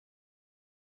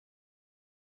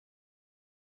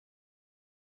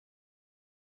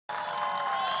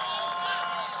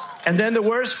And then the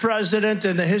worst president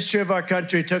in the history of our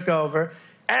country took over.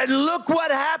 And look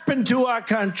what happened to our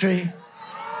country.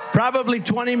 Probably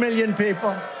 20 million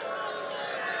people.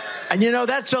 And, you know,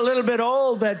 that's a little bit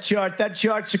old, that chart. That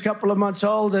chart's a couple of months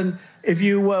old. And if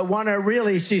you want to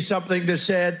really see something that's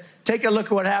said, take a look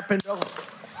at what happened.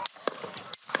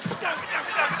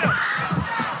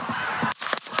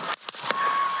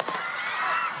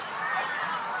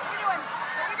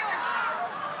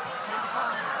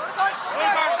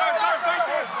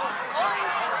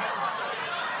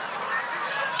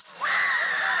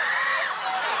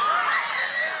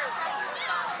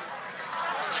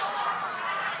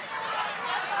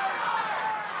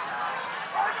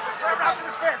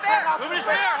 Move it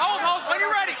there. Hold. When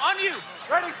you're ready. On you.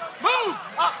 Ready. Move.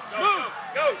 Up. Move.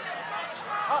 Go.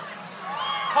 Up.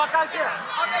 Hawkeye's here.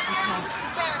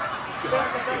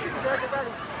 Ready.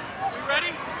 You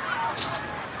ready?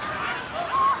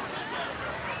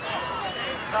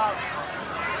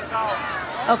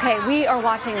 Okay, we are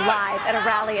watching live at a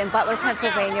rally in Butler,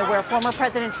 Pennsylvania, where former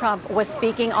President Trump was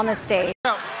speaking on the stage.